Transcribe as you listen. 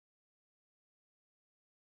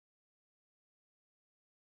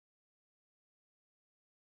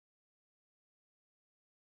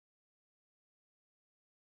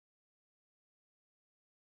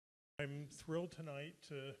I'm thrilled tonight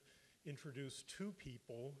to introduce two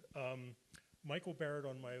people. Michael Barrett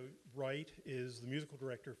on my right is the musical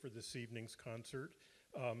director for this evening's concert.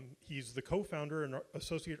 He's the co-founder and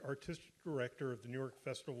associate artistic director of the New York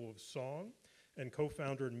Festival of Song and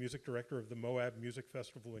co-founder and music director of the Moab Music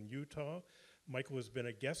Festival in Utah. Michael has been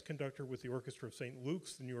a guest conductor with the Orchestra of St.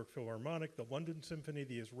 Luke's, the New York Philharmonic, the London Symphony,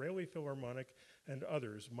 the Israeli Philharmonic, and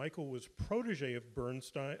others. Michael was a protege of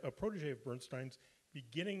Bernstein's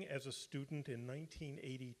beginning as a student in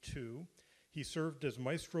 1982. He served as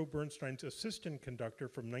Maestro Bernstein's assistant conductor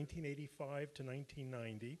from 1985 to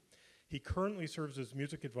 1990. He currently serves as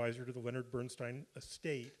music advisor to the Leonard Bernstein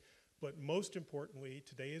estate, but most importantly,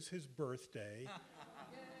 today is his birthday,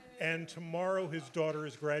 and tomorrow his daughter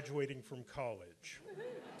is graduating from college.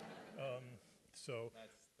 So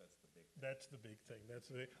that's the big thing.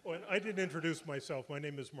 Oh, and I didn't introduce myself. My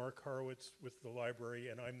name is Mark Horowitz with the library,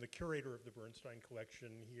 and I'm the curator of the Bernstein Collection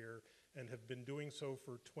here, and have been doing so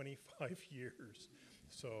for 25 years.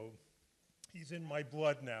 So he's in my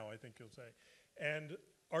blood now, I think you'll say. And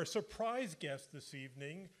our surprise guest this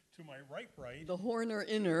evening, to my right, the Horner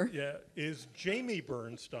Inner, is Jamie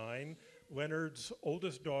Bernstein, Leonard's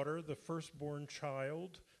oldest daughter, the firstborn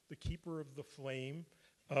child, the keeper of the flame.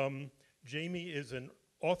 Jamie is an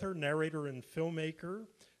author, narrator, and filmmaker.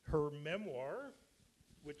 Her memoir,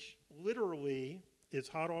 which literally is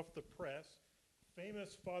hot off the press,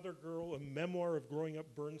 Famous Father Girl, a memoir of growing up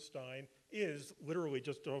Bernstein, is literally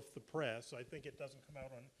just off the press. I think it doesn't come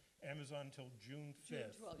out on Amazon until June 5th.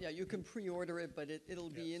 June 12th. Yeah, you can pre-order it, but it'll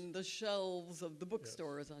be in the shelves of the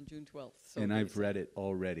bookstores on June 12th. So and I've read it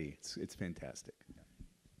already. It's fantastic.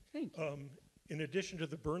 Thank you. In addition to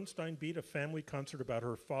the Bernstein Beat, a family concert about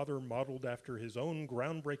her father modeled after his own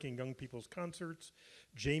groundbreaking young people's concerts,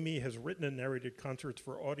 Jamie has written and narrated concerts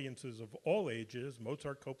for audiences of all ages,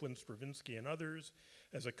 Mozart, Copland, Stravinsky, and others.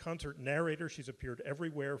 As a concert narrator, she's appeared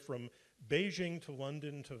everywhere from Beijing to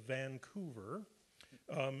London to Vancouver.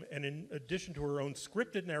 And in addition to her own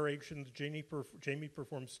scripted narrations, Jamie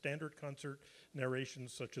performs standard concert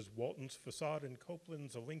narrations such as Walton's Facade and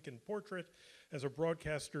Copland's A Lincoln Portrait. As a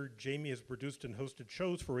broadcaster, Jamie has produced and hosted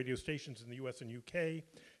shows for radio stations in the US and UK.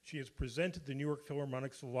 She has presented the New York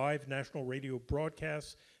Philharmonic's live national radio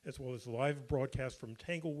broadcasts, as well as live broadcasts from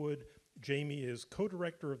Tanglewood. Jamie is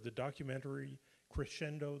co-director of the documentary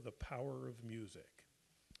Crescendo, The Power of Music.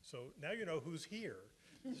 So now you know who's here.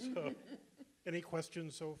 So, any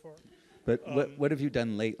questions so far? But what have you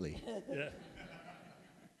done lately? Yeah.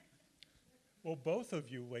 Well, both of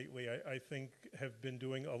you lately, I think, have been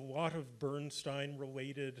doing a lot of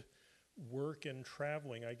Bernstein-related work and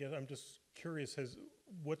traveling. I guess I'm just curious,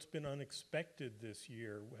 what's been unexpected this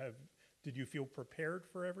year? Did you feel prepared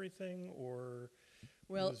for everything, or?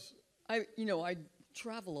 Well, I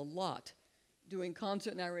travel a lot, doing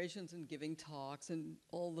concert narrations and giving talks and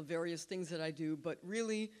all the various things that I do. But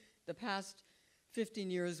really, the past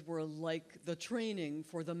 15 years were like the training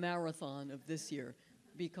for the marathon of this year,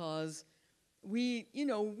 because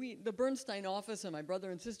the Bernstein office and my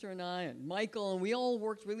brother and sister and I and Michael, and we all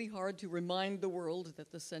worked really hard to remind the world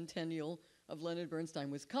that the centennial of Leonard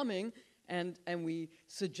Bernstein was coming, and we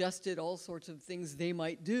suggested all sorts of things they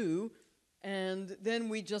might do, and then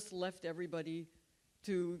we just left everybody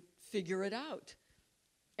to figure it out.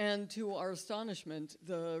 And to our astonishment,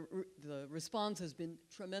 the response has been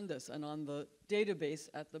tremendous, and on the database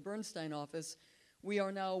at the Bernstein office, we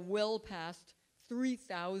are now well past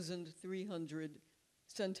 3,300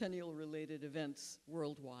 centennial-related events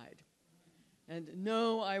worldwide. And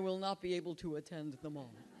no, I will not be able to attend them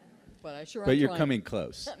all. But I'm trying. You're coming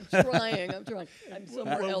close. I'm trying. I'm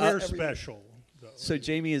somewhere else. We're special. So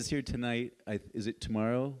Jamie is here tonight. Is it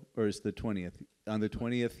tomorrow or is the 20th? On the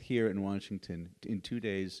 20th here in Washington, in 2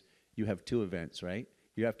 days, you have two events, right?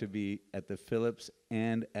 You have to be at the Phillips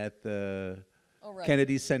and at the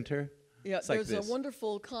Kennedy Center. Yeah, it's there's like a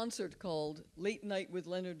wonderful concert called Late Night with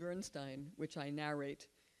Leonard Bernstein, which I narrate.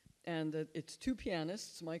 And it's two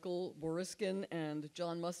pianists, Michael Boriskin and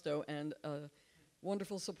John Musto, and a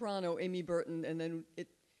wonderful soprano, Amy Burton. And then it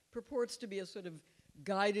purports to be a sort of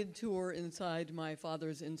guided tour inside my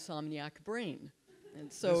father's insomniac brain.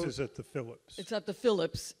 And so this is at the Phillips. It's at the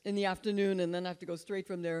Phillips in the afternoon, and then I have to go straight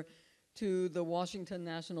from there to the Washington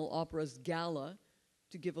National Opera's gala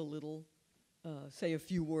to give a little, say a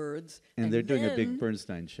few words. And they're doing a big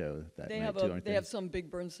Bernstein show that night too, aren't they? They have some big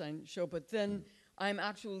Bernstein show, but then I'm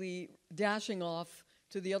actually dashing off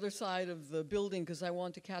to the other side of the building because I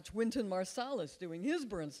want to catch Wynton Marsalis doing his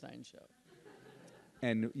Bernstein show.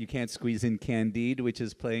 And you can't squeeze in Candide, which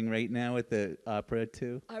is playing right now at the opera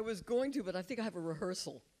too? I was going to, but I think I have a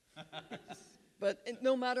rehearsal. But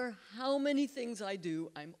no matter how many things I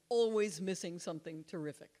do, I'm always missing something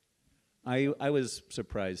terrific. I was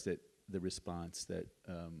surprised at the response that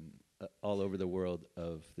all over the world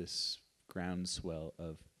of this groundswell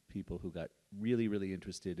of people who got really, really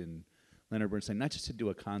interested in Leonard Bernstein, not just to do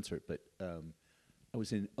a concert, but I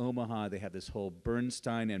was in Omaha. They have this whole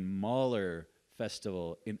Bernstein and Mahler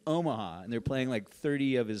festival in Omaha, and they're playing like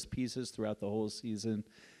 30 of his pieces throughout the whole season.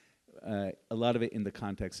 A lot of it in the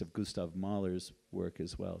context of Gustav Mahler's work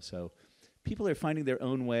as well. So people are finding their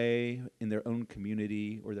own way in their own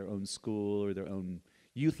community or their own school or their own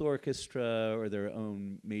youth orchestra or their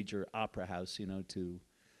own major opera house, you know, to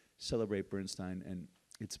celebrate Bernstein. And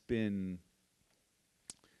it's been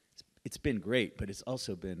great, but it's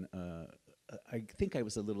also been, I think I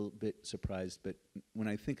was a little bit surprised, but when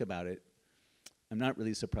I think about it, I'm not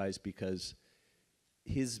really surprised because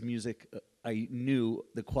his music, I knew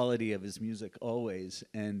the quality of his music always,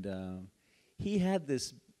 and he had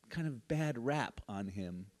this kind of bad rap on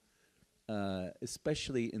him,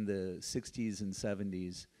 especially in the 60s and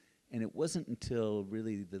 70s, and it wasn't until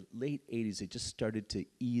really the late 80s it just started to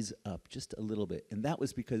ease up just a little bit, and that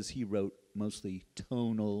was because he wrote mostly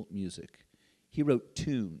tonal music. He wrote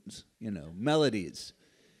tunes, you know, melodies.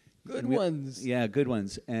 Good ones. Yeah, good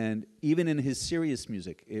ones. And even in his serious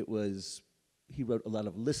music, he wrote a lot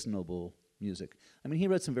of listenable music. I mean, he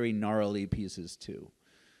wrote some very gnarly pieces, too.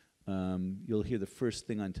 You'll hear the first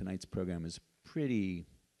thing on tonight's program is pretty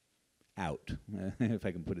out, if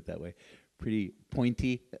I can put it that way. Pretty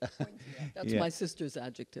pointy. Pointy, yeah. That's my sister's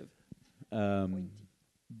adjective.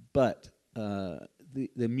 But the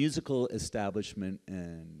musical establishment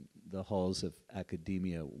and the halls of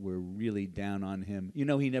academia were really down on him. You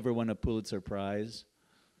know, he never won a Pulitzer Prize.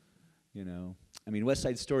 You know, I mean, West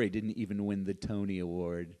Side Story didn't even win the Tony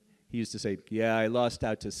Award. He used to say, "Yeah, I lost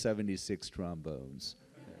out to 76 trombones."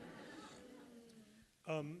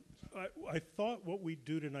 I thought what we'd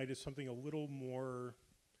do tonight is something a little more,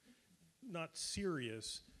 not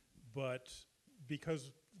serious, but because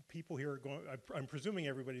people here are going, I'm presuming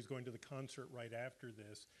everybody's going to the concert right after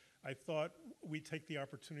this, I thought we'd take the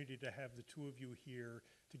opportunity to have the two of you here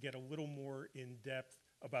to get a little more in depth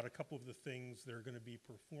about a couple of the things that are going to be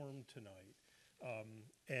performed tonight.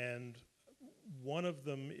 And one of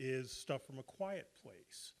them is stuff from A Quiet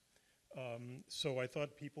Place. So I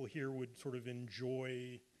thought people here would sort of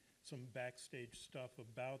enjoy some backstage stuff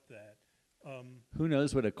about that. Who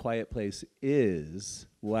knows what A Quiet Place is?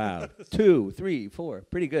 Wow. 2, 3, 4.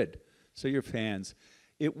 Pretty good. So you're fans.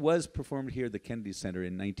 It was performed here at the Kennedy Center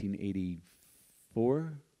in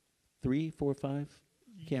 1984? 3, 4, 5?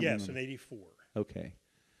 Can't Yes, remember. in 84. Okay.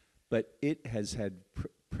 But it has had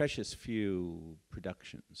precious few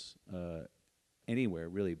productions anywhere,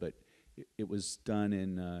 really. But it was done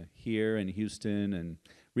in here in Houston, and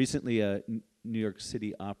recently New York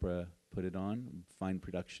City Opera put it on. Fine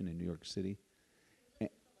production in New York City.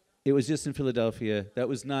 It was just in Philadelphia. That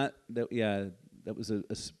was not that. Yeah, that was a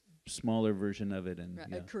smaller version of it, and Right,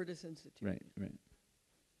 yeah. at Curtis Institute. Right.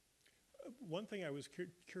 One thing I was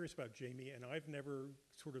curious about, Jamie, and I've never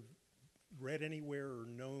sort of read anywhere or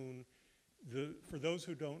known, for those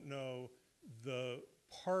who don't know, the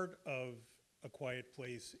part of A Quiet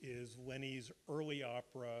Place is Lenny's early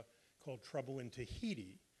opera called Trouble in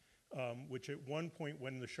Tahiti, which at one point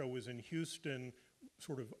when the show was in Houston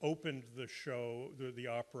sort of opened the show, the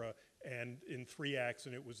opera, and in 3 acts,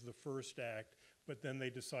 and it was the first act, but then they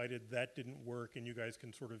decided that didn't work, and you guys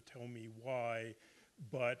can sort of tell me why.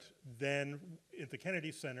 But then at the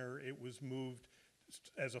Kennedy Center, it was moved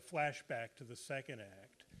as a flashback to the second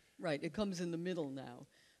act. Right, it comes in the middle now.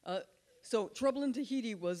 So Trouble in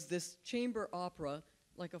Tahiti was this chamber opera,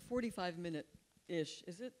 like a 45-minute-ish,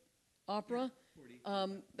 is it? Opera?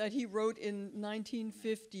 That he wrote in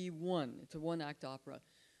 1951. It's a one-act opera.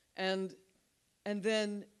 And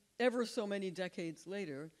then ever so many decades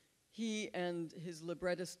later, he and his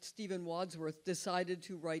librettist Stephen Wadsworth decided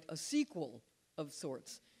to write a sequel of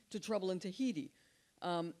sorts to Trouble in Tahiti.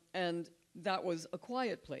 And that was A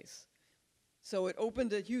Quiet Place. So it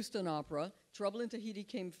opened at Houston Opera. Trouble in Tahiti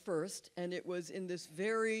came first, and it was in this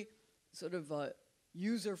very sort of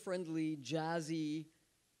user-friendly, jazzy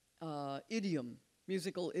idiom,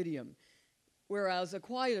 musical idiom. Whereas A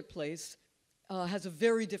Quiet Place has a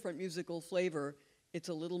very different musical flavor. It's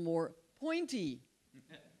a little more pointy,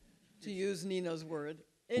 to use Nina's word.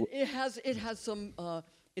 It has some,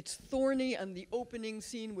 it's thorny, and the opening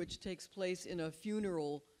scene, which takes place in a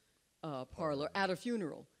funeral parlor, at a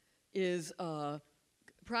funeral, is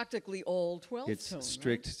practically all 12 tone. It's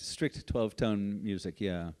strict 12-tone music.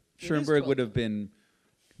 Yeah, It is Schoenberg 12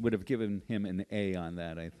 would have given him an A on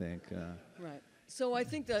that, I think. Right. So I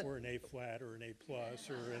think that, or an A flat or an A plus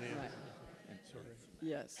or an A. Right. Sorry.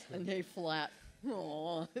 yes, an A flat.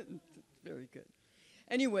 Aw, very good.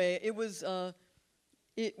 Anyway, it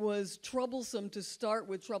was troublesome to start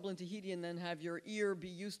with Trouble in Tahiti and then have your ear be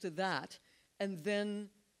used to that, and then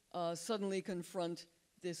suddenly confront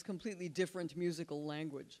this completely different musical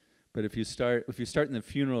language. But if you start in the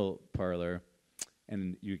funeral parlor,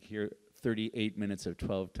 and you hear 38 minutes of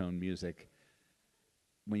 12-tone music,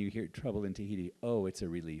 when you hear Trouble in Tahiti, oh, it's a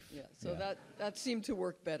relief. Yeah, so that seemed to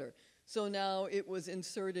work better. So now it was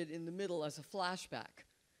inserted in the middle as a flashback,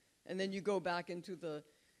 and then you go back into the,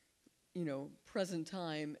 present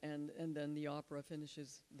time, and then the opera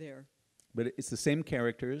finishes there. But it's the same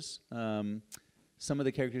characters. Some of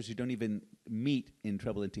the characters you don't even meet in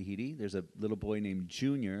Trouble in Tahiti. There's a little boy named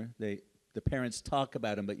Junior. The parents talk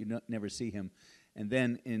about him, but you never see him. And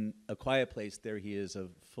then in A Quiet Place, there he is, a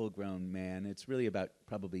full-grown man. It's really about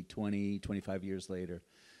probably 20, 25 years later.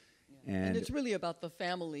 Yeah. And it's really about the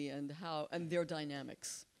family and their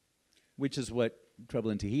dynamics. Which is what Trouble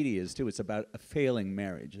in Tahiti is, too. It's about a failing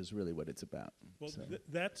marriage is really what it's about. Well, So.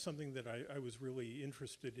 That's something that I was really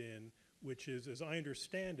interested in, which is, as I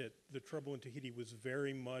understand it, the Trouble in Tahiti was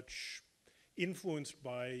very much influenced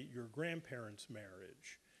by your grandparents'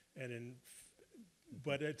 marriage.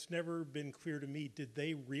 But it's never been clear to me, did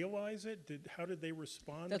they realize it? How did they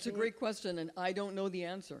respond That's to a great question, and I don't know the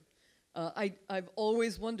answer. I've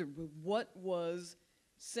always wondered, what was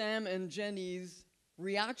Sam and Jenny's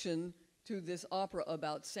reaction to this opera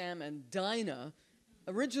about Sam and Dinah?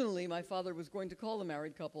 Originally, my father was going to call the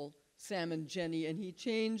married couple Sam and Jenny, and he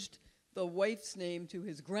changed the wife's name to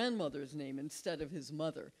his grandmother's name instead of his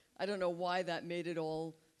mother. I don't know why that made it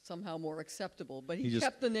all somehow more acceptable, but he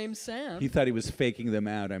kept the name Sam. He thought he was faking them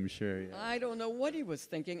out, I'm sure. Yeah. I don't know what he was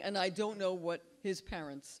thinking, and I don't know what his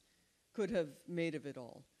parents could have made of it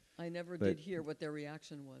all. I never did hear what their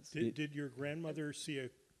reaction was. Did your grandmother see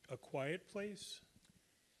a Quiet Place?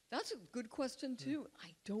 That's a good question, too. I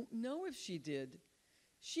don't know if she did.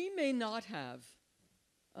 She may not have,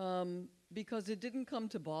 because it didn't come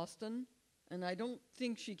to Boston, and I don't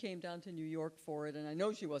think she came down to New York for it, and I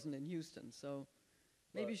know she wasn't in Houston, so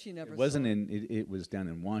maybe she never It wasn't saw it. it was down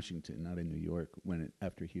in Washington, not in New York,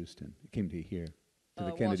 after Houston. It came to here, to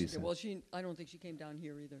the Kennedy Center. Well, I don't think she came down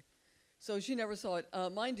here either. So she never saw it.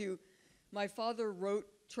 Mind you, my father wrote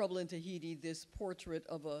Trouble in Tahiti, this portrait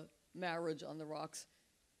of a marriage on the rocks,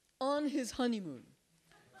 on his honeymoon.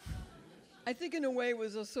 I think in a way it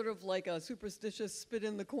was a sort of like a superstitious spit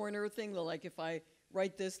in the corner thing, like if I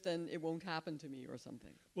write this, then it won't happen to me or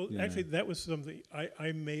something. Well, actually, that was something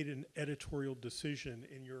I made an editorial decision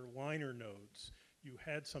in your liner notes. You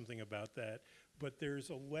had something about that, but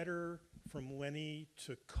there's a letter from Lenny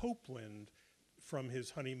to Copeland from his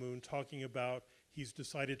honeymoon talking about he's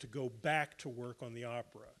decided to go back to work on the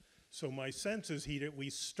opera. So my sense is he'd at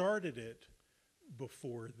least started it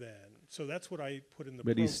before then. So that's what I put in the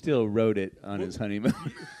But he still wrote it on his honeymoon.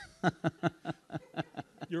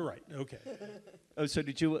 You're right. Okay. Oh, so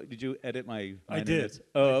did you edit my? I did. Notes?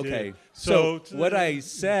 Oh, I okay. did. So what I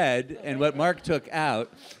said and what Mark took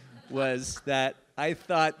out was that I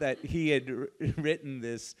thought that he had written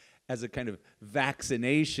this as a kind of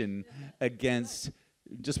vaccination against,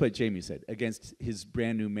 just what Jamie said, against his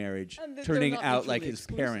brand new marriage turning out like his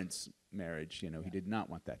parents' marriage. He did not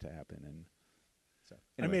want that to happen, and so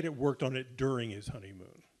anyway. I made it worked on it during his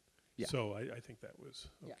honeymoon. Yeah. So I think that was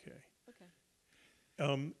okay. Yeah.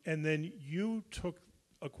 Okay. And then you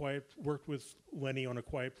worked with Lenny on A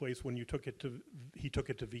Quiet Place when he took it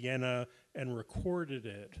to Vienna and recorded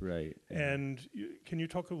it. Right. And can you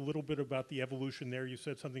talk a little bit about the evolution there? You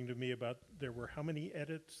said something to me about there were how many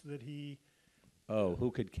edits that he... Oh, who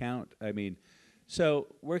could count? I mean, so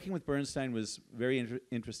working with Bernstein was very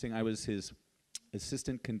interesting. I was his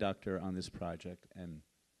assistant conductor on this project, and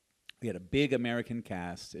we had a big American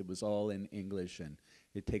cast. It was all in English, and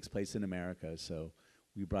it takes place in America, so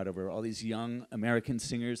we brought over all these young American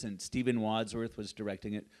singers, and Stephen Wadsworth was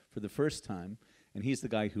directing it for the first time, and he's the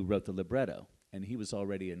guy who wrote the libretto, and he was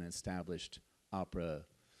already an established opera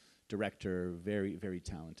director, very, very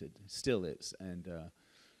talented, still is, and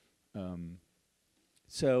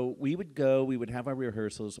so we would have our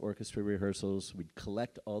rehearsals, orchestra rehearsals, we'd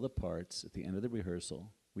collect all the parts at the end of the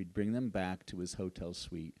rehearsal, we'd bring them back to his hotel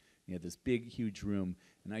suite. He had this big, huge room,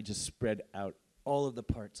 and I just spread out all of the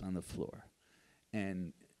parts on the floor.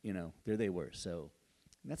 And, there they were. So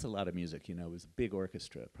that's a lot of music, It was a big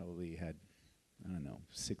orchestra. Probably had,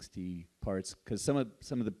 60 parts, because some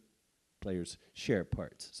of the players share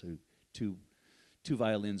parts. So two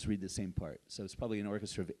violins read the same part. So it's probably an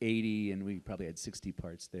orchestra of 80, and we probably had 60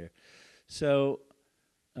 parts there. So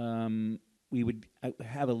I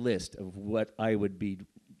have a list of what I would be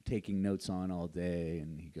taking notes on all day,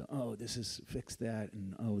 and he'd go, oh, fix that,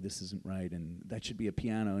 and oh, this isn't right, and that should be a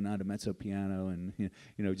piano, not a mezzo piano, and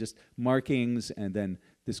just markings, and then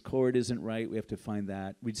this chord isn't right, we have to find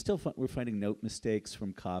that. We're finding note mistakes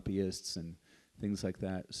from copyists and things like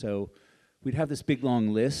that. So we'd have this big long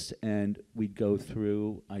list, and we'd go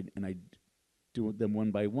through, I'd do them one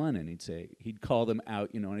by one, and he'd call them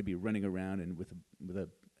out, and I'd be running around and with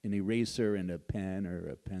an eraser and a pen or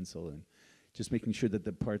a pencil, and just making sure that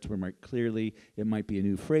the parts were marked clearly. It might be a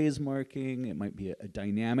new phrase marking. It might be a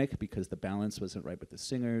dynamic because the balance wasn't right with the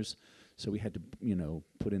singers. So we had to,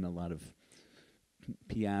 put in a lot of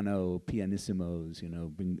pianissimos,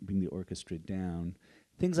 bring the orchestra down.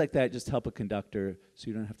 Things like that just help a conductor so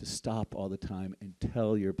you don't have to stop all the time and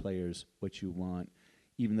tell your players what you want.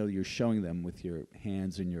 Even though you're showing them with your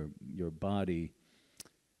hands and your body,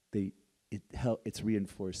 it's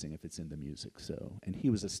reinforcing if it's in the music. So, and he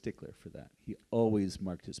was a stickler for that. He always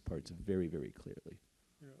marked his parts very, very clearly.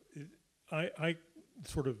 I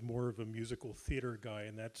sort of more of a musical theater guy,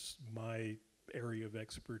 and that's my area of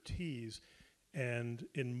expertise. And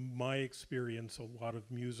in my experience, a lot of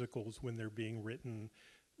musicals, when they're being written,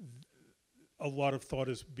 a lot of thought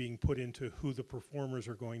is being put into who the performers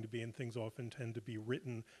are going to be, and things often tend to be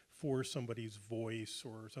written for somebody's voice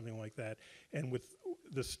or something like that. And with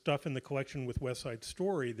the stuff in the collection with West Side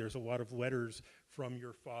Story, there's a lot of letters from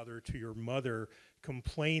your father to your mother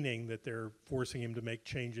complaining that they're forcing him to make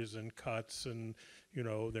changes and cuts, and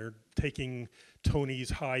they're taking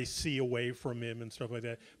Tony's high C away from him and stuff like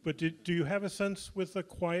that. But do you have a sense with A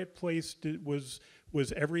Quiet Place,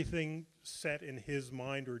 was everything set in his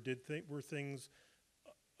mind, or were things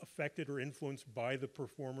affected or influenced by the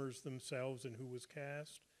performers themselves and who was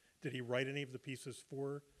cast? Did he write any of the pieces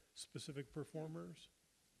for specific performers?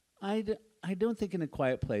 I don't think in A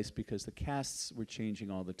Quiet Place, because the casts were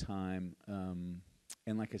changing all the time.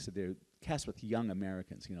 And like I said, they're cast with young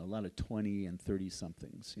Americans, a lot of 20 and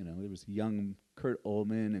 30-somethings. There was young Kurt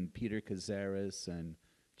Ullman and Peter Cazares and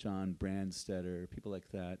John Brandstetter, people like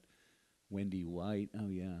that. Wendy White, oh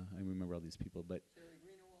yeah, I remember all these people. But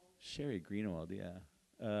Sherry Greenawald, yeah.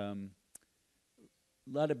 A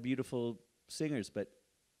lot of beautiful singers, but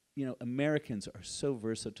Americans are so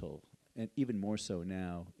versatile, and even more so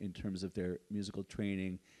now in terms of their musical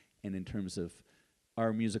training and in terms of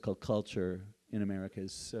our musical culture in America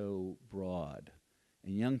is so broad.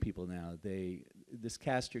 And young people now, this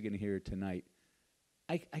cast you're going to hear tonight,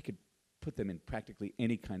 I could put them in practically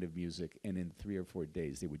any kind of music, and in 3 or 4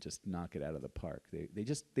 days they would just knock it out of the park.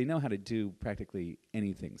 They know how to do practically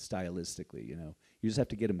anything stylistically. You just have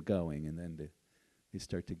to get them going, and then they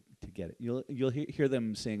start to get it. You'll hear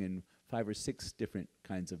them sing in 5 or 6 different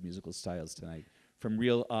kinds of musical styles tonight, from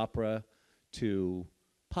real opera to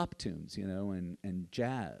pop tunes, and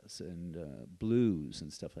jazz and blues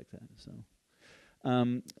and stuff like that.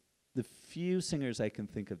 So, the few singers I can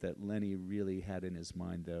think of that Lenny really had in his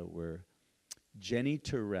mind, though, were Jenny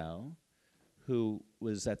Turrell, who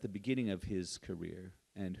was at the beginning of his career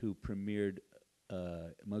and who premiered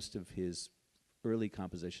most of his early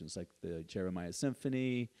compositions, like the Jeremiah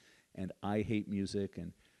Symphony and I Hate Music,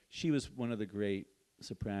 and she was one of the great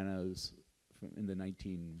sopranos in the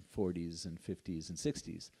 1940s and 50s and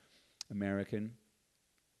 60s, American.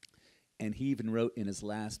 And he even wrote in his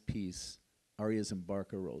last piece arias and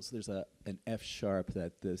barcarolles. There's an F sharp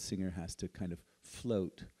that the singer has to kind of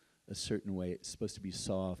float a certain way. It's supposed to be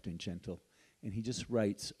soft and gentle. And he just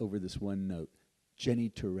writes over this one note, Jenny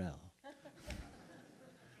Turrell.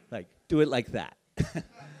 Like, do it like that.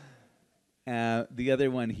 The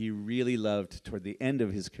other one he really loved toward the end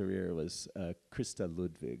of his career was Christa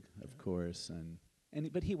Ludwig, of course.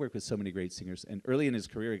 But he worked with so many great singers. And early in his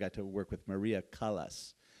career, he got to work with Maria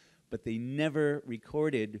Callas. But they never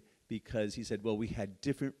recorded because he said, well, we had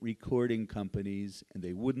different recording companies, and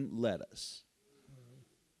they wouldn't let us.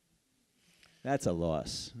 That's a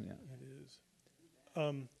loss. Yeah. It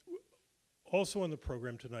is. Also on the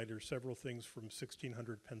program tonight are several things from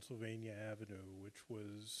 1600 Pennsylvania Avenue, which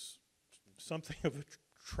was something of a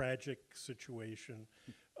tragic situation.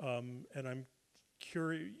 And I'm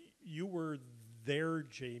curious, you were there,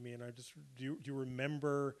 Jamie, and do you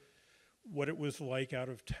remember what it was like out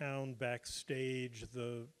of town, backstage,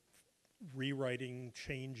 the rewriting,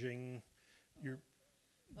 changing? Do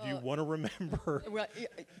you want to remember? Well,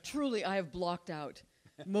 truly, I have blocked out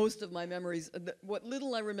most of my memories. What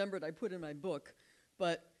little I remembered, I put in my book.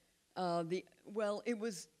 But it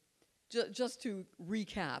was just to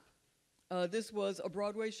recap. This was a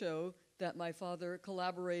Broadway show that my father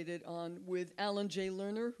collaborated on with Alan J.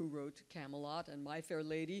 Lerner, who wrote Camelot and My Fair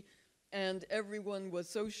Lady, and everyone was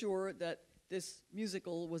so sure that this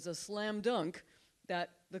musical was a slam dunk,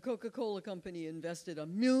 that the Coca-Cola company invested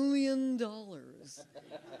 $1 million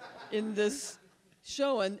in this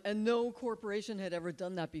show, and no corporation had ever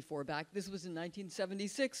done that before. This was in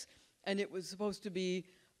 1976, and it was supposed to be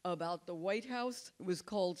about the White House. It was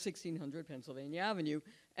called 1600 Pennsylvania Avenue,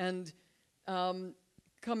 and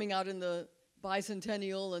coming out in the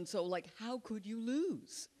bicentennial, and so, like, how could you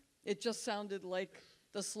lose? It just sounded like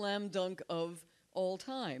the slam dunk of all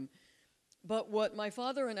time. But what my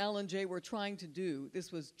father and Alan Jay were trying to do,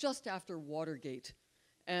 this was just after Watergate,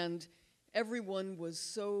 and everyone was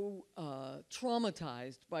so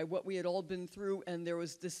traumatized by what we had all been through, and there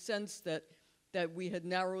was this sense that we had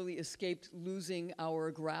narrowly escaped losing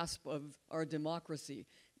our grasp of our democracy.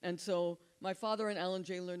 And so my father and Alan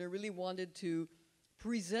J. Lerner really wanted to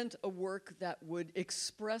present a work that would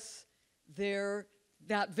express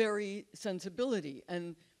that very sensibility.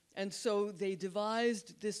 And so they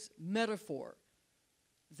devised this metaphor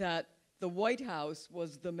that the White House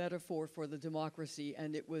was the metaphor for the democracy,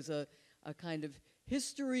 and it was a kind of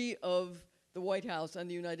history of the White House and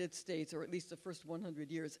the United States, or at least the first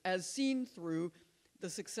 100 years, as seen through the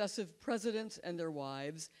successive presidents and their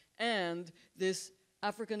wives, and this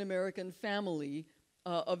African-American family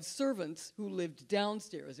of servants who lived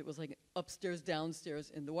downstairs. It was like upstairs,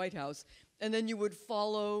 downstairs in the White House. And then you would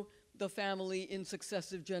follow the family in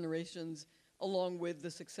successive generations along with the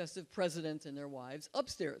successive presidents and their wives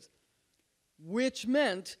upstairs, which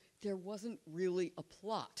meant there wasn't really a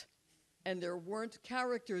plot. And there weren't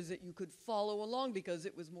characters that you could follow along, because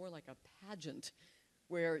it was more like a pageant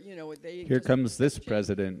where, you know, they... Here comes this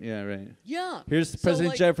president. Yeah, right. Yeah. Here's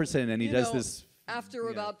President Jefferson, and he does this... After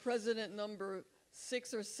about president number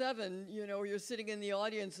 6 or 7, you know, you're sitting in the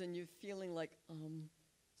audience and you're feeling like,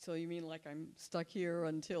 so you mean like I'm stuck here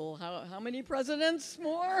until how many presidents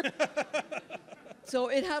more? So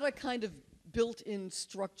it had a kind of built-in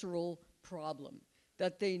structural problem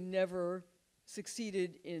that they never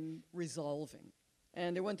succeeded in resolving.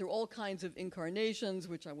 And they went through all kinds of incarnations,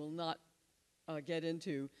 which I will not get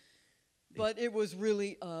into. But it was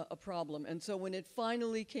really a problem. And so when it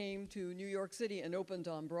finally came to New York City and opened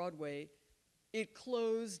on Broadway, it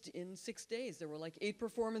closed in 6 days. There were like 8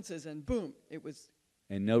 performances, and boom, it was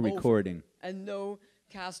And no over. recording. And no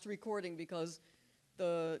cast recording, because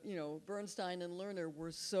Bernstein and Lerner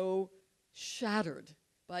were so shattered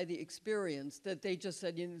by the experience that they just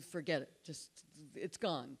said, forget it, it's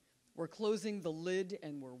gone. We're closing the lid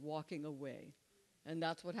and we're walking away. And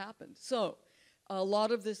that's what happened. So a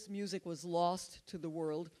lot of this music was lost to the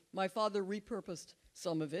world. My father repurposed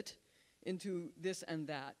some of it into this and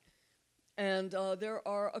that. And there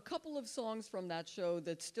are a couple of songs from that show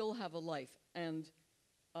that still have a life. And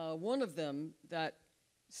one of them that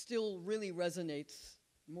still really resonates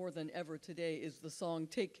more than ever today is the song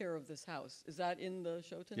 "Take Care of This House." Is that in the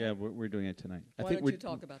show tonight? Yeah, we're doing it tonight. Why don't you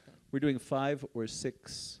talk about that? We're doing 5 or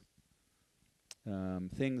 6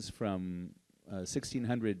 things from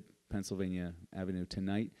 1600 Pennsylvania Avenue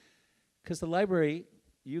tonight, because the library,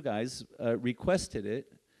 you guys, requested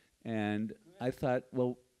it, and I thought,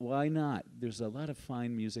 well, why not? There's a lot of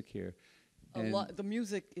fine music here. The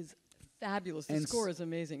music is fabulous. The score is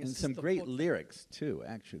amazing. And some great lyrics, too,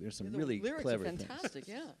 actually. There's some really clever things. Lyrics are fantastic,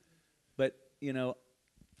 yeah. But,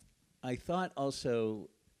 I thought also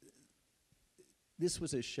this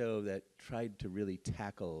was a show that tried to really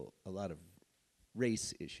tackle a lot of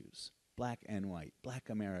race issues, black and white, black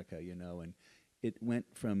America, and it went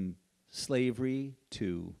from slavery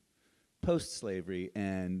to post-slavery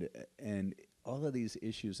and all of these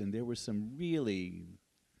issues, and there were some really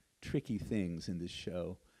tricky things in this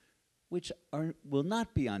show, which will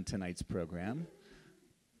not be on tonight's program,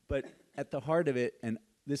 but at the heart of it, and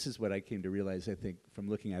this is what I came to realize, I think, from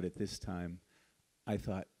looking at it this time, I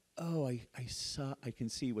thought, I can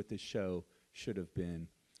see what this show should have been.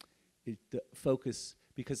 The focus,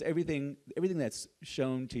 because everything that's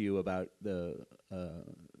shown to you about the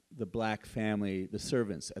black family, the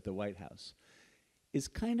servants at the White House, is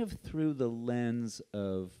kind of through the lens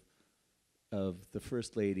of the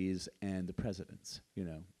first ladies and the presidents,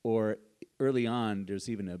 Or early on, there's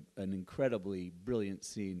even an incredibly brilliant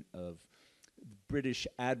scene of British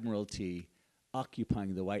Admiralty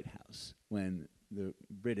occupying the White House when the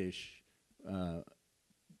British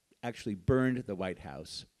actually burned the White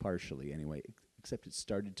House, partially anyway, except it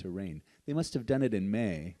started to rain. They must have done it in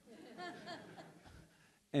May.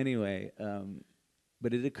 Anyway,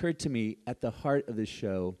 but it occurred to me, at the heart of the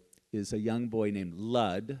show is a young boy named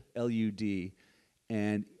Lud, L-U-D,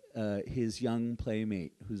 and his young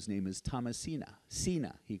playmate, whose name is Thomasina.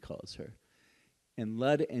 Sina, he calls her. And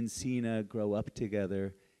Lud and Sina grow up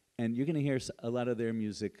together, and you're going to hear a lot of their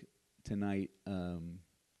music tonight,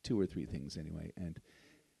 2 or 3 things anyway, and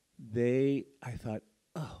I thought,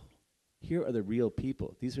 oh, here are the real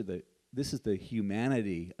people. This is the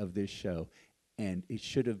humanity of this show, and it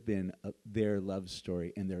should have been their love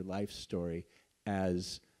story and their life story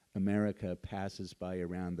as America passes by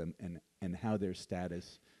around them, and how their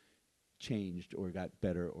status changed or got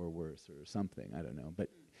better or worse or something. I don't know, but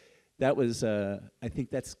that was, I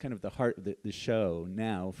think that's kind of the heart of the show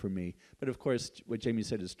now for me. But of course, what Jamie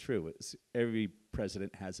said is true. Every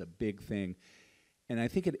president has a big thing. And I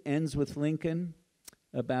think it ends with Lincoln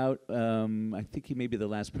about, I think he may be the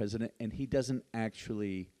last president, and he doesn't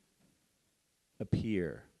actually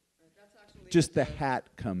appear. That's actually Just the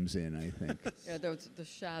hat comes in, I think. Yeah, that was the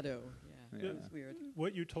shadow. Yeah, Yeah. it was weird.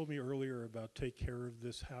 What you told me earlier about take care of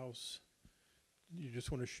this house, you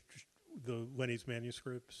just want to the Lenny's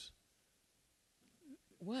manuscripts.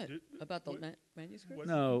 What? Did- About the what- manuscript? what-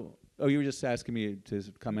 No. Oh, you were just asking me to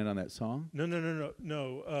comment on that song?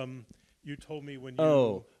 No. You told me when you.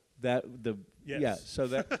 Oh, Yes. yeah. So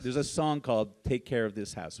there's a song called "Take Care of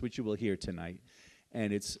This House," which you will hear tonight,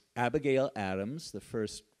 and it's Abigail Adams, the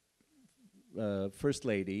first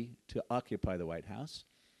lady to occupy the White House,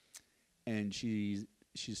 and she's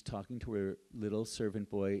talking to her little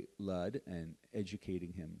servant boy Lud and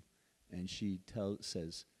educating him, and she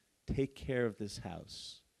says, "Take care of this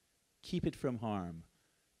house, keep it from harm.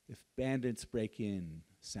 If bandits break in,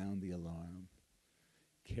 sound the alarm.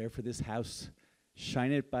 Care for this house,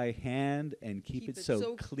 shine it by hand, and keep it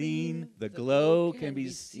so clean the glow can be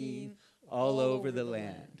seen all over the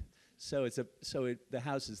land." So the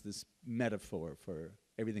house is this metaphor for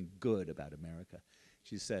everything good about America.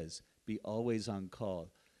 She says, "Be always on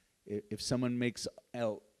call. If someone makes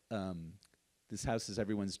out, this house is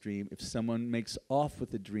everyone's dream. If someone makes off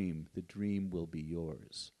with the dream will be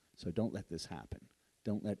yours. So don't let this happen.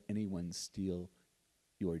 Don't let anyone steal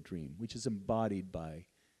your dream," which is embodied by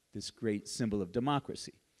this great symbol of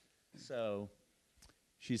democracy. So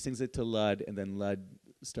she sings it to Lud, and then Lud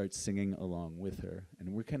starts singing along with her.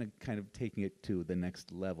 And we're kind of taking it to the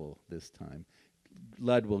next level this time.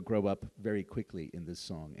 Lud will grow up very quickly in this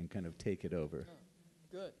song and kind of take it over. Oh,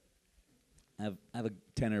 good. I have a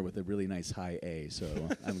tenor with a really nice high A, so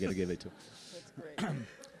I'm going to give it to That's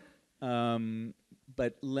great.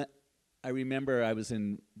 But I remember I was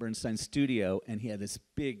in Bernstein's studio, and he had this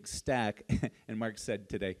big stack, and Mark said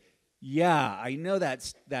today, "Yeah, I know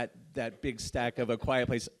that big stack of A Quiet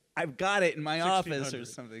Place. I've got it in my office," or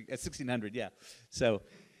something. At 1600, yeah. So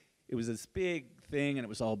it was this big thing, and it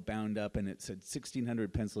was all bound up, and it said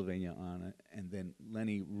 1600 Pennsylvania on it, and then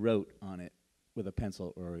Lenny wrote on it with a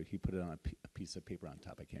pencil, or he put it on a piece of paper on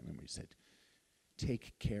top. I can't remember. He said,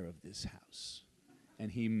 "Take care of this house."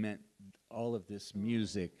 And he meant all of this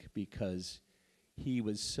music because he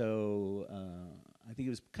was so, I think he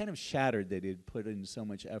was kind of shattered that he'd put in so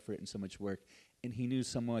much effort and so much work, and he knew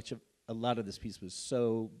so much of, a lot of this piece was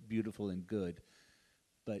so beautiful and good,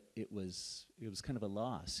 but it was kind of a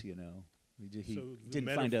loss, you know. He So the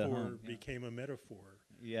didn't find a metaphor home. became a metaphor.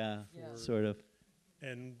 Yeah, Yeah. sort of.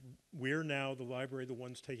 And we're now, the library, the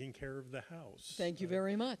ones taking care of the house. Thank you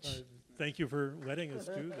very much. Thank you for letting us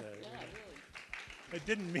do that. Yeah, really. I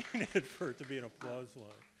didn't mean it for it to be an applause line.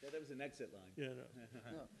 Yeah, that was an exit line. You know.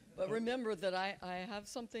 No. But remember that I have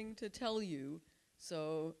something to tell you,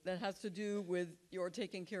 so that has to do with your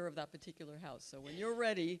taking care of that particular house. So when you're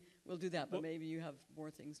ready, we'll do that. But Well- maybe you have more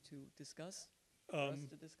things to discuss, for us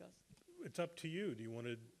to discuss. It's up to you. Do you want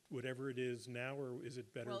to, whatever it is now, or is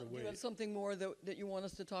it better Well, to do wait? you have something more that you want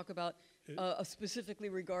us to talk about, Uh, specifically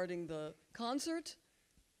regarding the concert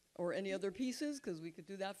or any other pieces? Because we could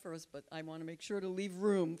do that first, but I want to make sure to leave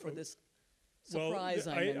room for this surprise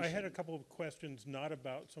I mentioned. I had a couple of questions, not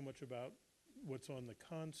about so much about what's on the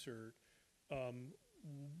concert.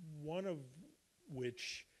 One of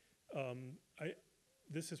which,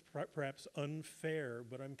 this is perhaps unfair,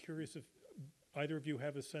 but I'm curious if either of you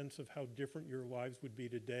have a sense of how different your lives would be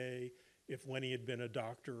today if Lenny had been a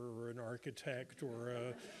doctor or an architect or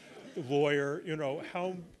a lawyer. You know,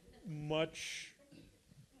 how much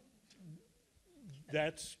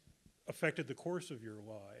that's affected the course of your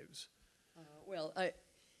lives. Well,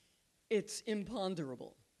 it's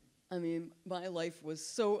imponderable. I mean, my life was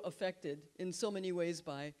so affected in so many ways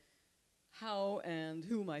by how and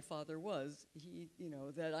who my father was.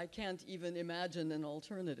 That I can't even imagine an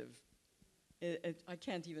alternative. I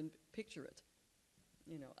can't even picture it.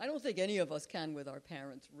 I don't think any of us can with our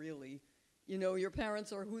parents, really. Your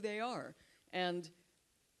parents are who they are. And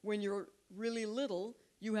when you're really little,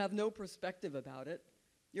 you have no perspective about it.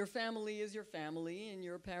 Your family is your family, and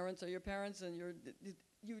your parents are your parents, and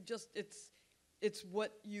it's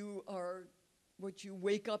what you are what you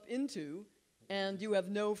wake up into, and you have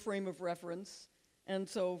no frame of reference. And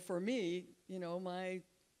so for me, you know, my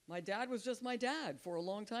dad was just my dad for a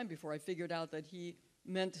long time before I figured out that he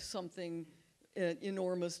meant something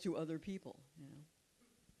enormous to other people. You know.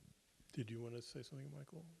 Did you want to say something,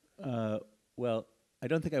 Michael? Well, I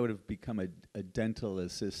don't think I would have become a dental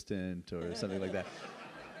assistant or something like that.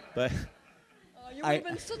 But you would have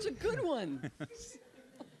been such a good one.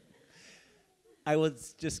 I will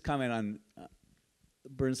just comment on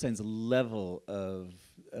Bernstein's level of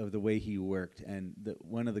the way he worked, and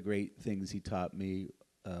one of the great things he taught me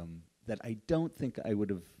that I don't think I would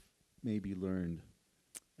have maybe learned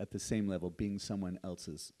at the same level, being someone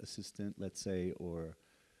else's assistant, let's say, or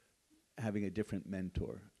having a different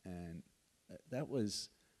mentor. And that was,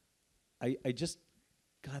 I just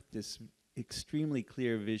got this extremely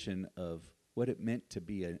clear vision of what it meant to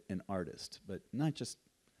be an artist, but not just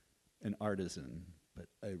an artisan, but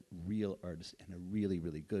a real artist, and a really,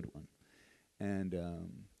 really good one. And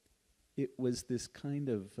it was this kind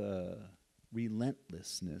of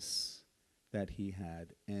relentlessness that he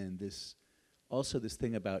had, and this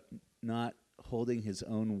thing about not holding his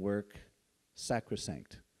own work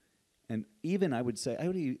sacrosanct. And even I would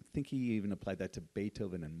think he even applied that to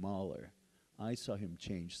Beethoven and Mahler. I saw him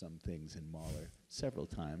change some things in Mahler several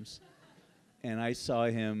times. And I saw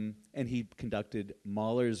him, and he conducted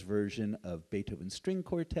Mahler's version of Beethoven's string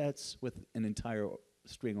quartets with an entire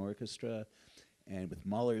string orchestra, and with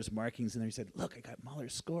Mahler's markings in there. He said, "Look, I got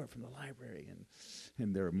Mahler's score from the library,"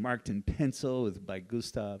 and they're marked in pencil by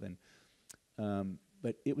Gustav. And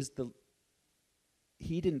but it was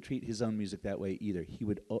he didn't treat his own music that way either.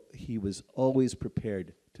 He was always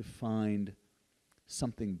prepared to find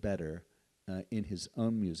something better in his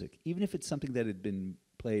own music, even if it's something that had been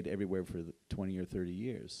played everywhere for 20 or 30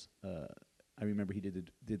 years. I remember he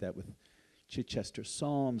did that with Chichester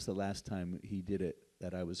Psalms the last time he did it,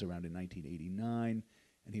 that I was around in 1989,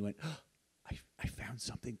 and he went, "Oh, I found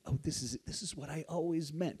something. Oh, this is what I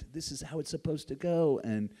always meant. This is how it's supposed to go."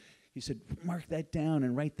 And he said, "Mark that down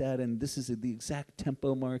and write that, and this is the exact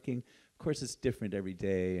tempo marking." Of course, it's different every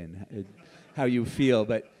day and how you feel,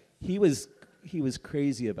 but he was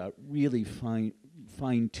crazy about really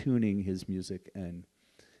fine tuning his music and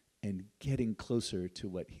getting closer to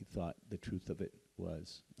what he thought the truth of it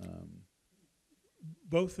was.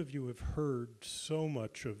 Both of you have heard so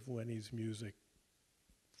much of Lenny's music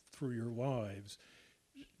through your lives.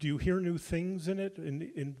 Do you hear new things in it,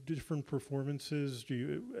 in different performances? Do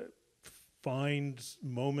you find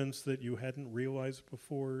moments that you hadn't realized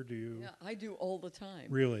before? Do you? Yeah, I do all the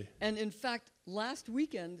time. Really? And in fact, last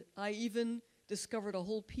weekend, I even discovered a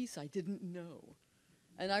whole piece I didn't know.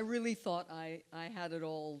 And I really thought I had it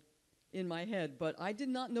all in my head, but I did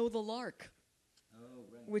not know the Lark,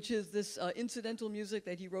 which is this incidental music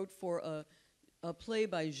that he wrote for a play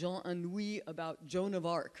by Jean Anouilh about Joan of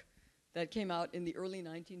Arc that came out in the early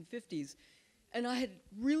 1950s. And I had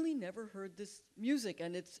really never heard this music,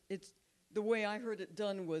 and it's the way I heard it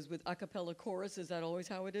done was with a cappella chorus. Is that always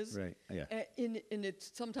how it is? Right, yeah.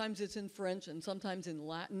 Sometimes it's in French and sometimes in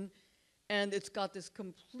Latin, and it's got this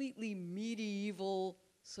completely medieval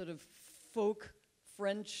sort of folk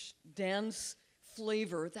French dance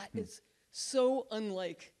flavor that is so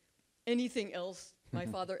unlike anything else my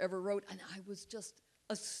father ever wrote, and I was just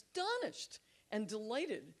astonished and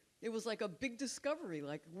delighted. It was like a big discovery,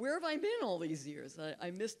 like, where have I been all these years?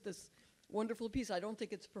 I missed this wonderful piece. I don't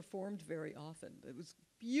think it's performed very often. It was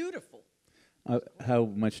beautiful. How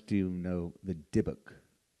much do you know the Dybbuk?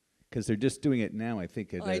 Because they're just doing it now, I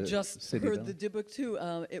think. I just heard the Dybbuk too,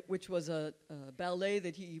 which was a ballet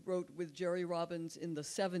that he wrote with Jerry Robbins in the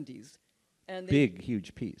 70s. And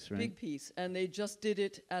huge piece, right? Big piece. And they just did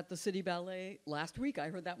it at the City Ballet last week. I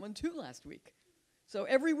heard that one too last week. So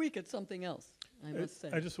every week it's something else, I must say.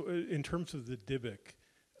 I just, in terms of the Dybbuk,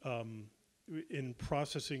 in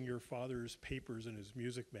processing your father's papers and his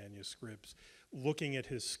music manuscripts, looking at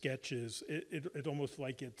his sketches, it almost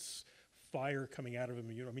like it's fire coming out of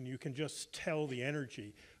him. You know, I mean, you can just tell the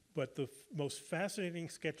energy. But the most fascinating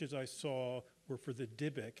sketches I saw were for the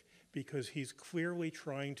Dybbuk, because he's clearly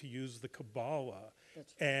trying to use the Kabbalah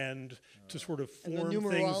and to sort of form and the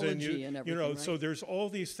things. And everything, right? So there's all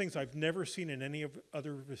these things I've never seen in any of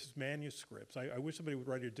other of his manuscripts. I wish somebody would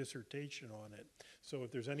write a dissertation on it. So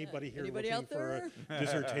if there's anybody here looking for a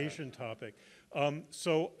dissertation topic.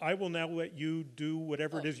 So I will now let you do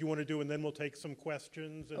whatever it is you want to do, and then we'll take some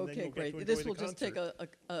questions, and then you'll great. get to enjoy This will the just take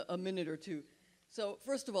a minute or two. So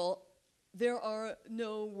first of all, there are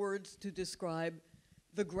no words to describe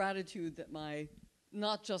the gratitude that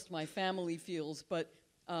not just my family feels, but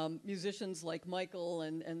musicians like Michael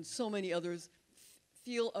and so many others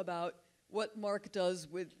feel about what Mark does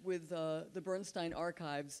with the Bernstein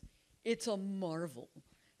archives, it's a marvel.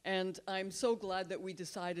 And I'm so glad that we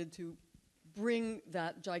decided to bring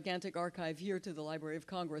that gigantic archive here to the Library of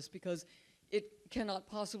Congress, because it cannot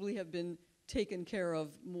possibly have been taken care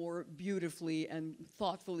of more beautifully and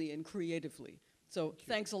thoughtfully and creatively. So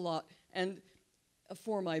thanks a lot. And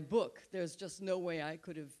for my book, there's just no way I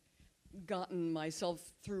could have gotten myself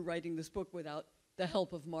through writing this book without the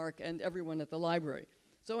help of Mark and everyone at the library.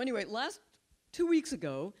 So anyway, 2 weeks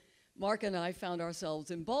ago, Mark and I found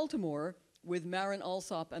ourselves in Baltimore with Marin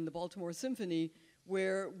Alsop and the Baltimore Symphony,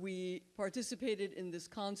 where we participated in this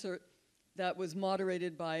concert that was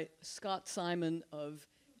moderated by Scott Simon of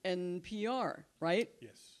NPR, right?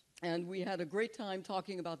 Yes. And we had a great time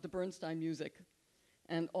talking about the Bernstein music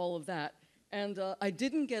and all of that. And I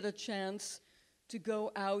didn't get a chance to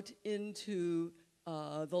go out into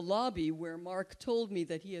the lobby where Mark told me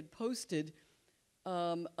that he had posted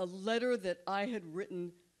a letter that I had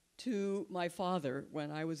written to my father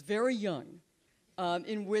when I was very young,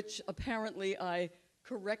 in which apparently I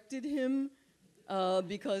corrected him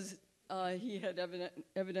because he had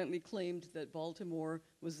evidently claimed that Baltimore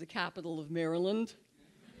was the capital of Maryland.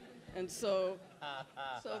 And so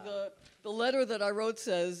the letter that I wrote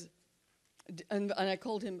says, and I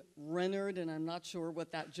called him Renard, and I'm not sure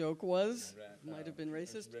what that joke was. Might have been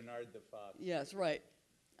racist. Renard the Fox. Yes, right.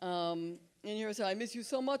 And here it says, I miss you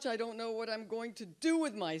so much, I don't know what I'm going to do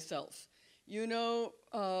with myself. You know,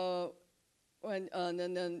 and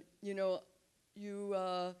then, you know, you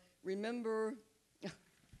remember,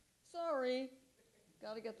 sorry,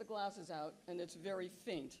 got to get the glasses out, and it's very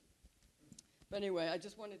faint. But anyway, I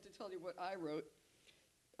just wanted to tell you what I wrote.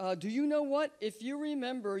 Do you know what? If you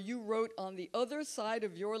remember, you wrote on the other side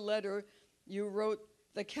of your letter, you wrote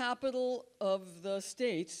the capital of the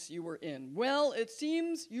states you were in. Well, it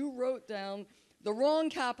seems you wrote down the wrong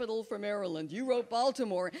capital for Maryland. You wrote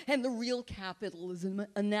Baltimore, and the real capital is in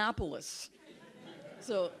Annapolis.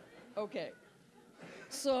 So, okay.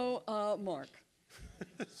 So, Mark,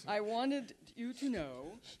 I wanted you to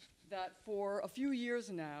know that for a few years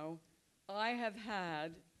now, I have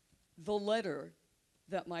had the letter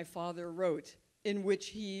that my father wrote in which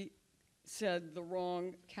he said the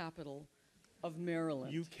wrong capital of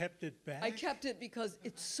Maryland. You kept it back? I kept it because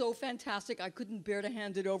it's so fantastic. I couldn't bear to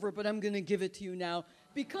hand it over, but I'm going to give it to you now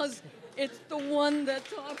because it's the one that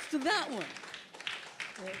talks to that one.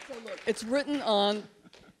 So look, it's written on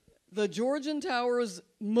the Georgian Towers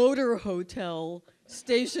Motor Hotel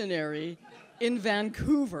stationery in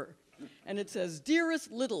Vancouver. And it says,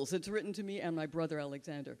 Dearest Littles, it's written to me and my brother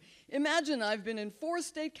Alexander. Imagine I've been in 4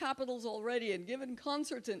 state capitals already and given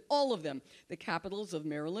concerts in all of them. The capitals of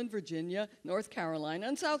Maryland, Virginia, North Carolina,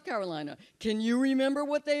 and South Carolina. Can you remember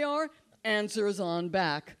what they are? Answers on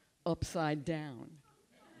back, upside down.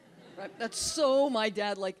 Right? That's so my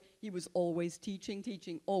dad, like, he was always teaching,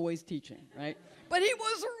 always teaching, right? But he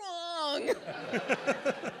was wrong.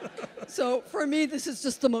 So for me, this is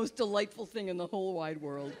just the most delightful thing in the whole wide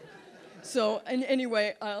world. So, and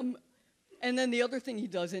anyway, and then the other thing he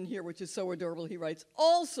does in here, which is so adorable, he writes,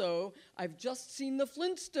 also, I've just seen the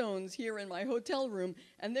Flintstones here in my hotel room,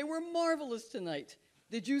 and they were marvelous tonight.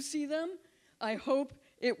 Did you see them? I hope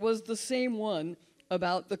it was the same one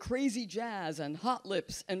about the crazy jazz and Hot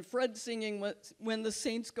Lips and Fred singing when the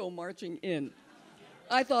Saints go marching in.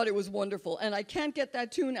 I thought it was wonderful, and I can't get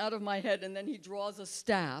that tune out of my head, and then he draws a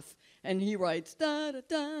staff, and he writes,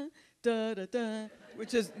 da-da-da, da-da-da,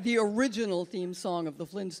 which is the original theme song of the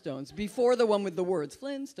Flintstones, before the one with the words,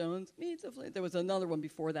 Flintstones meets the Flintstones. There was another one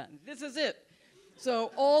before that, and this is it.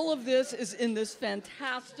 So all of this is in this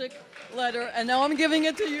fantastic letter, and now I'm giving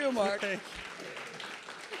it to you, Mark. Okay.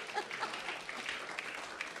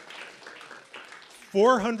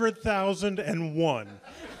 400,001.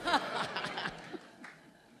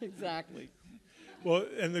 Exactly. Well,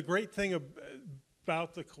 and the great thing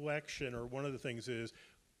about the collection, or one of the things is,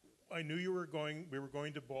 I knew we were going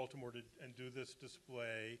to Baltimore and do this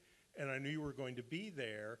display, and I knew you were going to be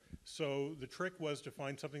there. So the trick was to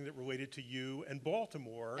find something that related to you and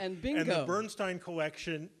Baltimore. And bingo. And the Bernstein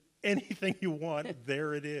Collection, anything you want,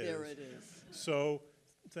 there it is. There it is. So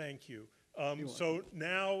thank you. So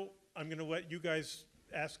now I'm going to let you guys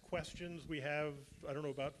ask questions. We have, I don't know,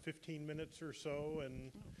 about 15 minutes or so,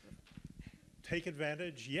 and take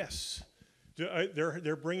advantage. Yes.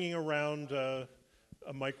 They're bringing around a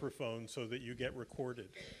microphone so that you get recorded.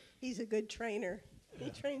 He's a good trainer. He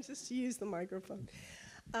trains us to use the microphone.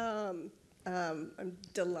 I'm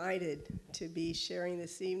delighted to be sharing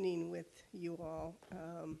this evening with you all.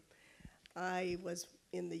 I was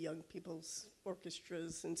in the Young People's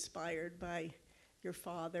Orchestras inspired by your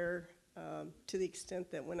father, to the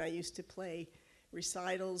extent that when I used to play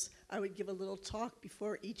recitals, I would give a little talk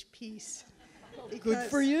before each piece. Good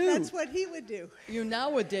for you. That's what he would do. You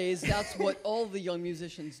nowadays, that's what all the young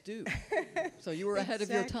musicians do. So you were ahead of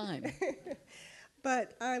your time.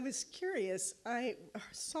 But I was curious. I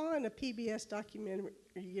saw in a PBS documentary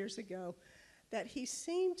years ago that he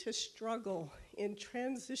seemed to struggle in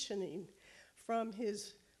transitioning from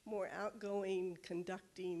his more outgoing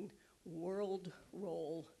conducting world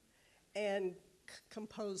role and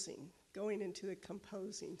composing, going into the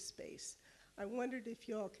composing space. I wondered if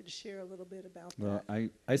you all could share a little bit about that. Well,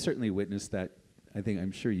 I certainly witnessed that.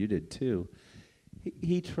 I'm sure you did too.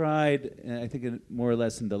 He tried, I think more or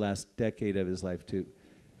less in the last decade of his life, to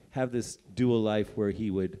have this dual life where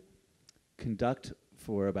he would conduct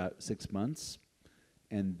for about 6 months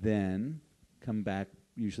and then come back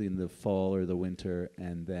usually in the fall or the winter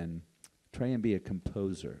and then try and be a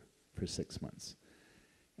composer for 6 months.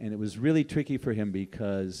 And it was really tricky for him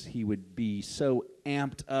because he would be so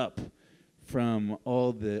amped up from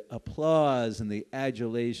all the applause and the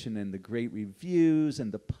adulation and the great reviews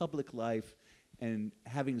and the public life and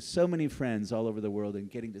having so many friends all over the world and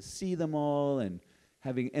getting to see them all and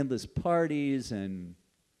having endless parties. And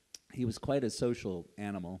he was quite a social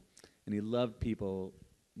animal, and he loved people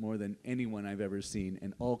more than anyone I've ever seen,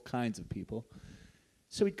 and all kinds of people.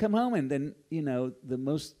 So he'd come home, and then, you know, the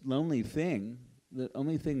most lonely thing, the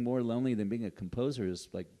only thing more lonely than being a composer is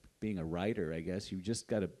like being a writer, I guess. You just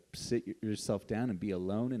got to sit yourself down and be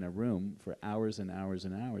alone in a room for hours and hours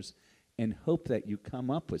and hours and hope that you come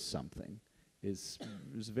up with something. It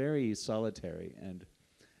was very solitary, and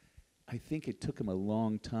I think it took him a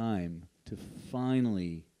long time to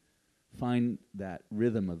finally find that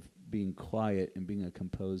rhythm of being quiet and being a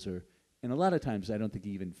composer. And a lot of times I don't think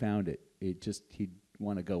he even found it. It just, he'd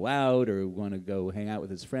want to go out or want to go hang out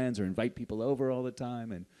with his friends or invite people over all the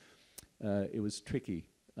time, and it was tricky.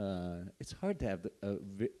 It's hard to have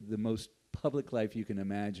the most public life you can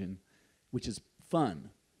imagine, which is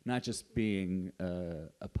fun, not just being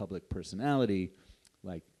a public personality,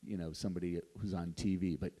 like, you know, somebody who's on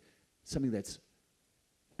TV, but something that's,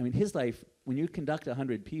 I mean, his life, when you conduct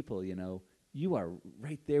 100 people, you know, you are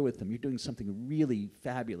right there with them. You're doing something really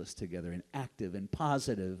fabulous together and active and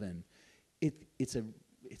positive, and it's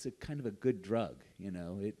a kind of a good drug, you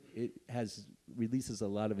know. It releases a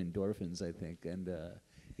lot of endorphins, I think, and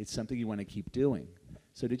it's something you want to keep doing.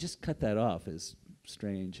 So to just cut that off is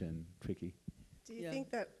strange and tricky. Do you think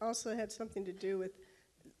that also had something to do with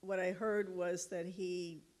what I heard was that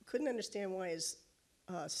he couldn't understand why his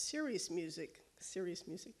serious music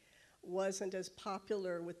wasn't as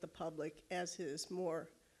popular with the public as his more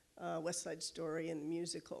West Side Story and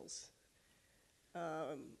musicals?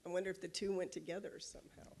 I wonder if the two went together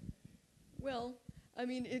somehow. Well, I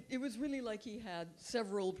mean, it was really like he had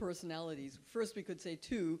several personalities. First, we could say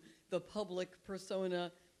two, the public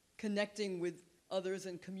persona connecting with others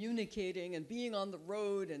and communicating and being on the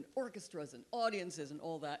road and orchestras and audiences and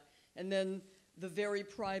all that. And then the very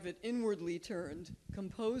private, inwardly turned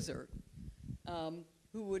composer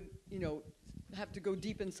who would, you know, have to go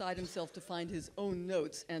deep inside himself to find his own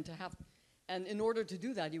notes and in order to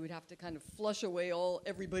do that, he would have to kind of flush away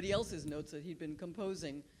everybody else's notes that he'd been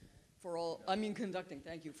composing conducting,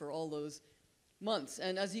 thank you, for all those months.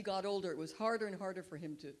 And as he got older, it was harder and harder for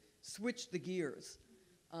him to switch the gears.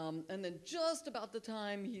 And then just about the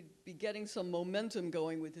time he'd be getting some momentum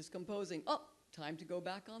going with his composing, time to go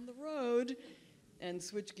back on the road and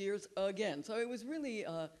switch gears again. So it was really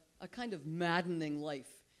a kind of maddening life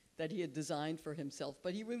that he had designed for himself.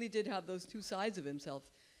 But he really did have those two sides of himself.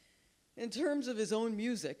 In terms of his own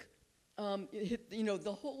music,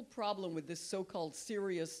 the whole problem with this so-called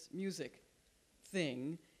serious music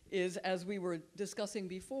thing is, as we were discussing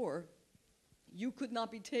before, you could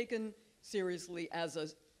not be taken seriously as a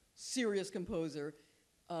serious composer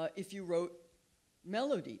if you wrote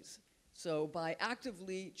melodies. So by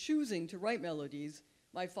actively choosing to write melodies,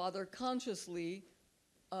 my father consciously,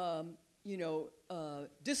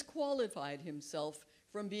 disqualified himself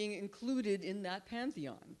from being included in that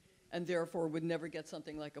pantheon, and therefore would never get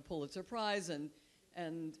something like a Pulitzer Prize. And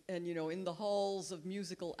in the halls of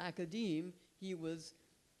musical academe, he was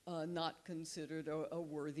not considered a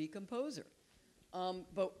worthy composer.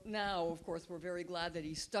 But now, of course, we're very glad that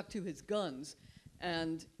he stuck to his guns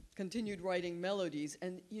and continued writing melodies.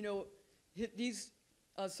 And, these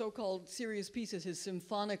so-called serious pieces, his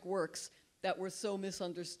symphonic works that were so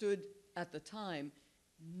misunderstood at the time,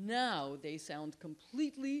 now they sound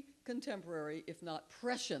completely contemporary, if not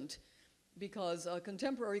prescient, because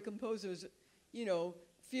contemporary composers,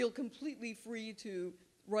 feel completely free to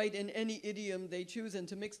write in any idiom they choose and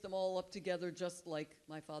to mix them all up together just like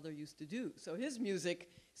my father used to do. So his music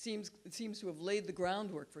seems to have laid the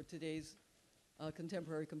groundwork for today's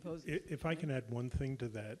contemporary composers. If I can add one thing to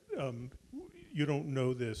that, you don't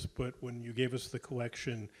know this, but when you gave us the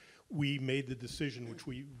collection, we made the decision, which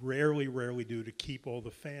we rarely do, to keep all the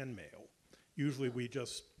fan mail. Usually we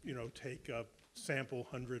just, take a sample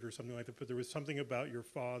 100 or something like that, but there was something about your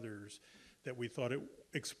father's that we thought it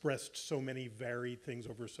expressed so many varied things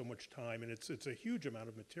over so much time, and it's a huge amount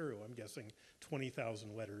of material. I'm guessing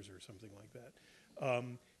 20,000 letters or something like that.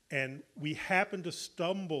 And we happened to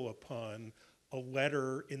stumble upon a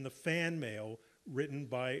letter in the fan mail written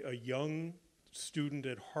by a young student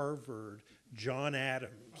at Harvard, John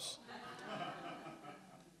Adams.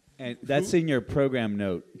 And that's in your program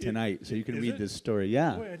note tonight, so you can read this story.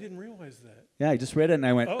 Yeah. Boy, I didn't realize that. Yeah, I just read it and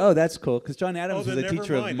I went, oh that's cool, because John Adams was a then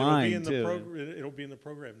teacher never of mind. mine, too. It'll be in the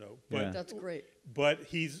program note. Yeah. But, That's great. but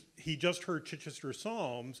he just heard Chichester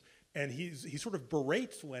Psalms, and he sort of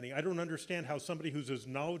berates Lenny. I don't understand how somebody who's as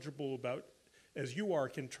knowledgeable about as you are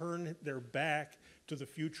can turn their back to the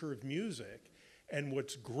future of music. And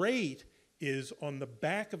what's great is on the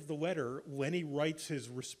back of the letter, Lenny writes his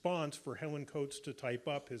response for Helen Coates to type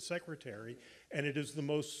up, his secretary, and it is the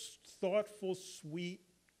most thoughtful, sweet,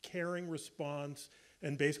 caring response,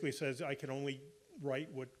 and basically says, I can only write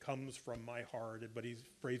what comes from my heart, but he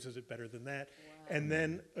phrases it better than that. Wow. And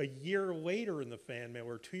then a year later in the fan mail,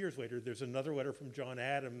 or 2 years later, there's another letter from John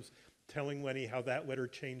Adams telling Lenny how that letter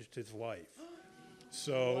changed his life.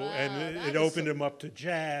 So, wow, and it opened him up to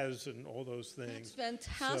jazz and all those things. That's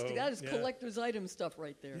fantastic. So, that is yeah. collector's item stuff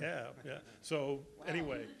right there. Yeah. So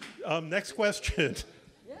anyway, next question.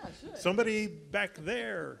 Yeah, sure. Somebody back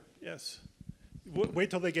there. Yes. Wait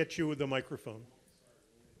till they get you with the microphone.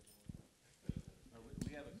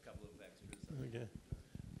 We have a couple of extras. Okay.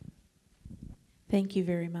 Thank you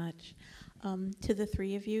very much. To the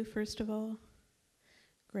three of you, first of all,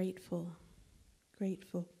 grateful. Thank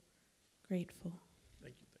you.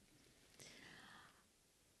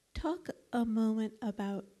 Talk a moment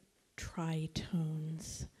about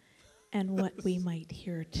tritones and what we might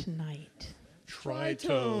hear tonight.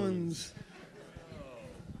 Tritones.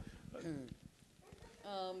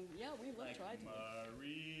 Yeah, we love tritones.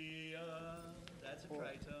 Maria, that's a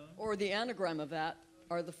tritone. Or the anagram of that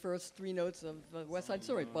are the first three notes of West Side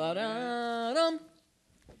Story. Ba-da-dum,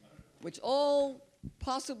 which all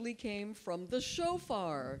possibly came from the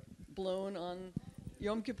shofar blown on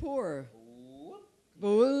Yom Kippur.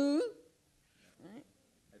 Boo. Right.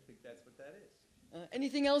 I think that's what that is.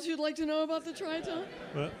 Anything else you'd like to know about the tritone?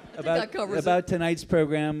 Well, That covers about it. tonight's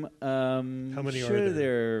program, How many sure are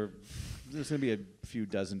there? There's going to be a few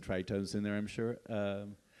dozen tritones in there, I'm sure.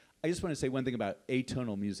 I just want to say one thing about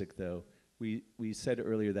atonal music, though. We said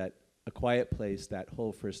earlier that A Quiet Place, that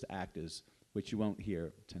whole first act is, which you won't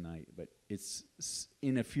hear tonight, but it's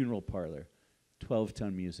in a funeral parlor,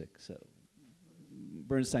 12-tone music. So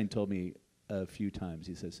Bernstein told me a few times,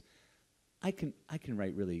 he says, I can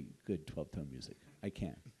write really good 12-tone music. I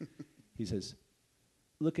can. He says,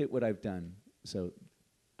 look at what I've done. So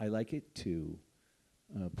I like it to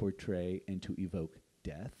portray and to evoke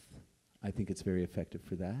death. I think it's very effective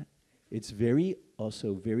for that. It's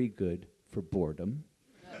also very good for boredom.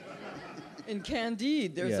 In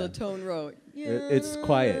Candide, there's a tone row. It's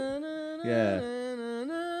quiet. Yeah.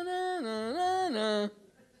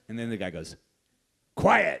 And then the guy goes,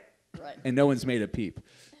 quiet! Right. And no one's made a peep.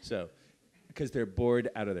 So, because they're bored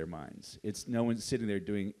out of their minds. No one's sitting there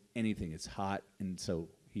doing anything. It's hot, and so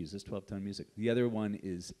he uses 12-tone music. The other one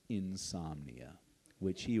is insomnia,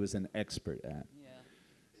 which he was an expert at. Yeah.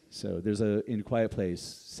 So there's in Quiet Place,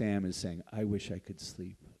 Sam is saying, I wish I could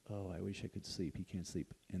sleep. Oh, I wish I could sleep. He can't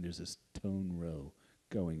sleep. And there's this tone row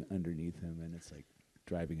going underneath him, and it's like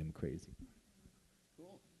driving him crazy.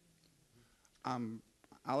 Cool.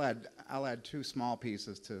 I'll add two small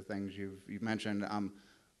pieces to things you've mentioned.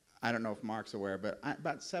 I don't know if Mark's aware, but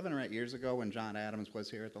about 7 or 8 years ago, when John Adams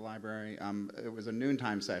was here at the library, it was a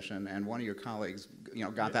noontime session, and one of your colleagues,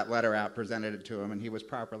 got that letter out, presented it to him, and he was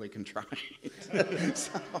properly contrite.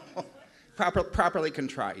 So, properly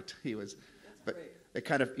contrite. He was, but they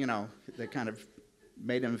kind of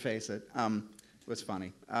made him face it. It was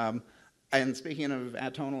funny. And speaking of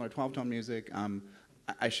atonal or 12-tone music,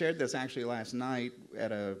 I shared this actually last night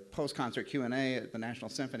at a post-concert Q&A at the National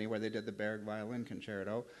Symphony where they did the Barrett Violin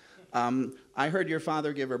Concerto. I heard your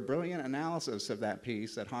father give a brilliant analysis of that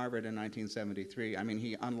piece at Harvard in 1973. I mean,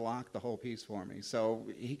 he unlocked the whole piece for me. So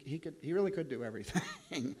he really could do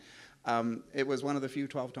everything. It was one of the few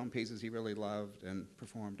 12-tone pieces he really loved and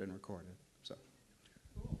performed and recorded. So.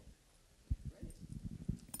 Cool.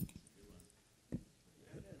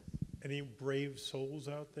 Any brave souls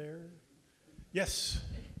out there? Yes.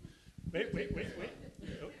 Wait.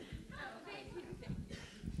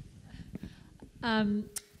 Oh.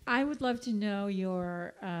 I would love to know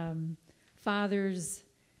your father's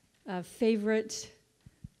favorite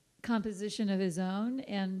composition of his own,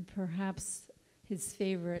 and perhaps his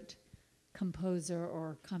favorite composer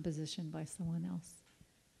or composition by someone else.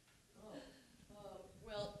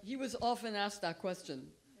 Well, he was often asked that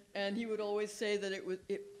question, and he would always say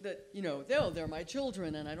that they're my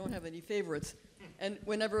children, and I don't have any favorites. And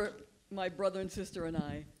whenever my brother and sister and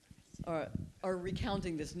I are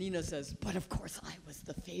recounting this, Nina says, "But of course I was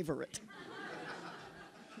the favorite."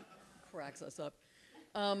 Cracks us up.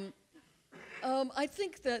 I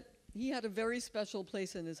think that he had a very special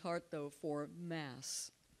place in his heart, though, for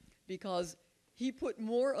Mass, because he put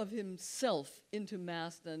more of himself into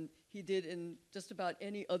Mass than he did in just about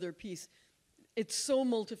any other piece. It's so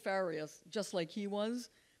multifarious, just like he was,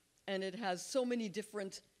 and it has so many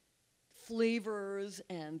different flavors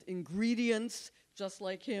and ingredients, just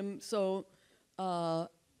like him. So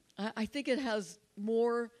I think it has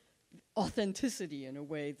more authenticity in a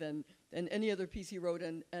way than any other piece he wrote,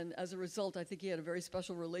 and as a result, I think he had a very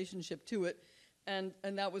special relationship to it, and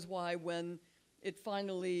that was why when it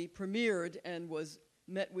finally premiered and was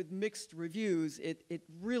met with mixed reviews, it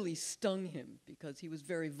really stung him because he was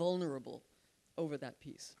very vulnerable over that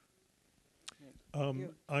piece.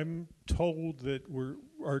 I'm told that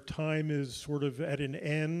our time is sort of at an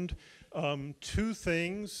end. Two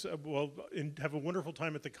things. Have a wonderful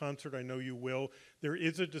time at the concert. I know you will. There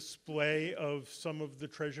is a display of some of the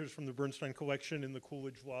treasures from the Bernstein Collection in the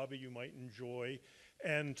Coolidge lobby you might enjoy.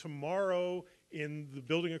 And tomorrow, in the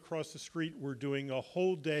building across the street, we're doing a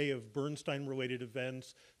whole day of Bernstein-related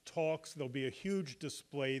events, talks. There'll be a huge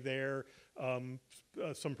display there,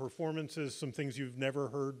 some performances, some things you've never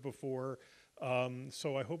heard before.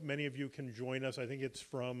 So I hope many of you can join us. I think it's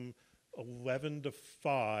from 11 to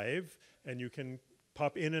 5, and you can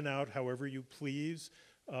pop in and out however you please.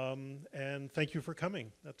 And thank you for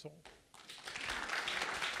coming. That's all.